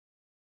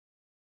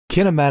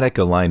Kinematic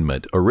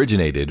alignment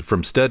originated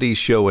from studies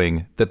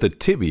showing that the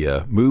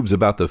tibia moves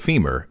about the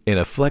femur in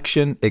a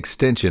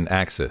flexion-extension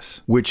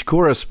axis, which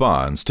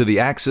corresponds to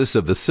the axis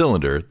of the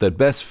cylinder that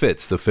best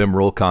fits the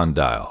femoral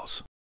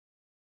condyles.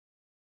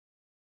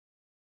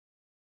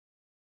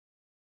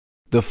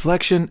 The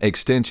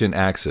flexion-extension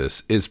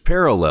axis is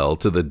parallel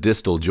to the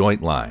distal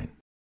joint line,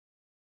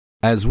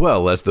 as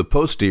well as the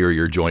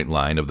posterior joint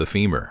line of the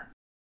femur.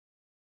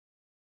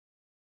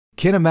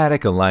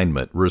 Kinematic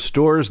alignment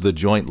restores the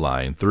joint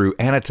line through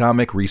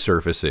anatomic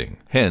resurfacing,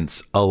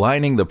 hence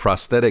aligning the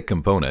prosthetic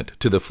component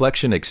to the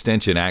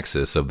flexion-extension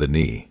axis of the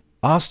knee.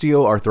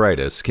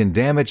 Osteoarthritis can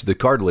damage the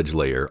cartilage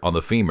layer on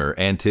the femur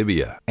and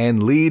tibia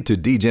and lead to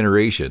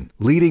degeneration,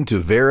 leading to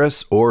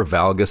varus or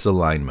valgus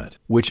alignment,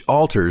 which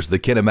alters the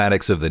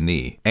kinematics of the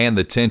knee and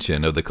the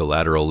tension of the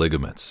collateral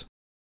ligaments.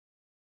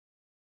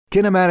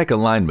 Kinematic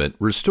alignment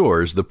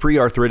restores the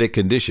pre-arthritic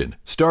condition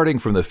starting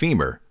from the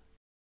femur,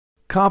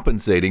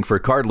 compensating for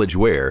cartilage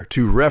wear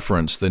to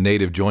reference the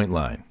native joint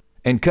line,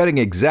 and cutting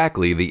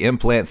exactly the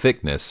implant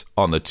thickness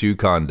on the two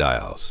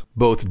condyles,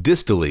 both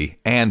distally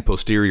and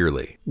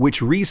posteriorly,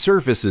 which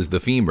resurfaces the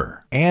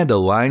femur and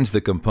aligns the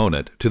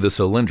component to the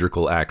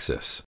cylindrical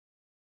axis.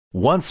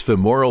 Once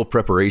femoral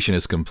preparation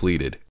is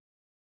completed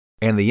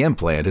and the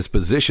implant is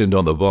positioned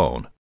on the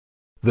bone,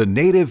 the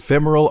native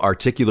femoral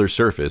articular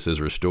surface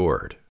is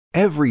restored.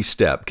 Every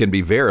step can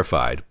be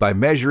verified by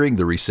measuring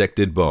the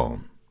resected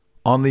bone.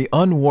 On the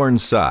unworn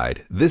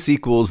side, this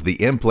equals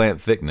the implant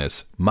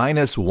thickness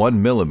minus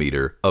 1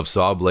 millimeter of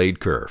saw blade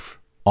kerf.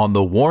 On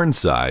the worn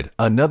side,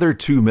 another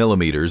 2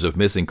 millimeters of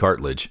missing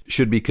cartilage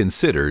should be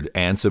considered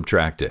and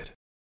subtracted.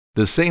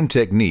 The same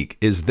technique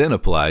is then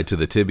applied to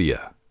the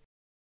tibia.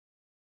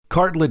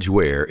 Cartilage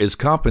wear is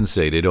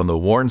compensated on the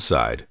worn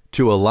side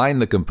to align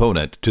the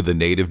component to the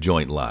native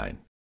joint line.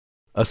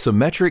 A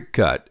symmetric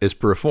cut is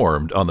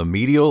performed on the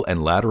medial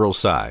and lateral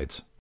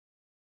sides,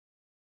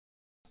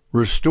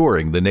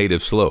 restoring the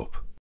native slope,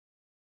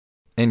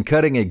 and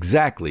cutting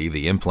exactly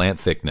the implant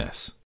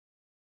thickness.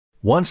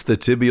 Once the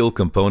tibial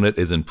component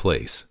is in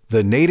place,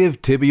 the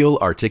native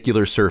tibial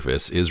articular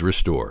surface is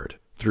restored.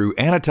 Through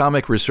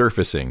anatomic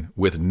resurfacing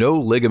with no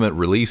ligament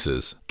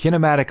releases,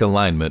 kinematic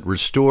alignment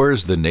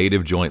restores the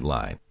native joint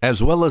line,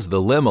 as well as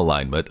the limb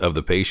alignment of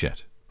the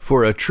patient,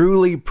 for a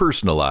truly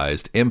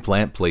personalized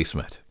implant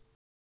placement.